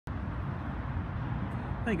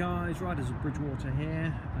Hey guys, Riders of Bridgwater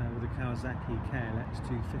here with a Kawasaki KLX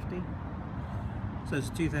 250. So it's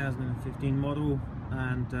a 2015 model,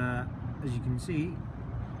 and as you can see,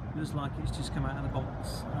 it looks like it's just come out of the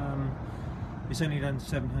box. It's only done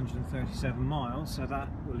 737 miles, so that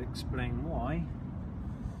will explain why.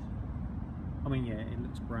 I mean, yeah, it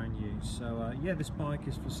looks brand new. So yeah, this bike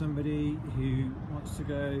is for somebody who wants to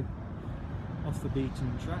go off the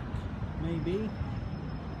beaten track, maybe.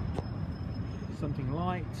 Something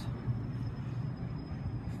light,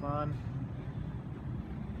 fun,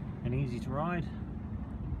 and easy to ride.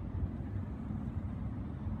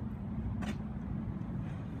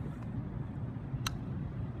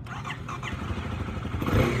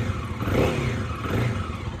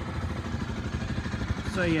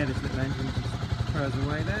 So yeah, this little engine just throws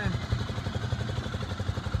away there.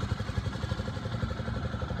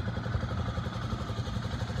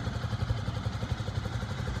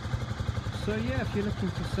 So yeah, if you're looking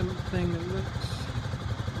for something that looks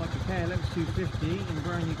like a KLX 250 in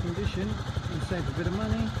brand new condition and save a bit of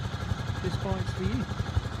money, this bike's for you.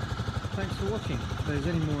 Thanks for watching. If there's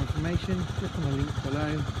any more information, click on the link below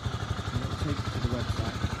and it will take you to the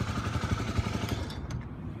website.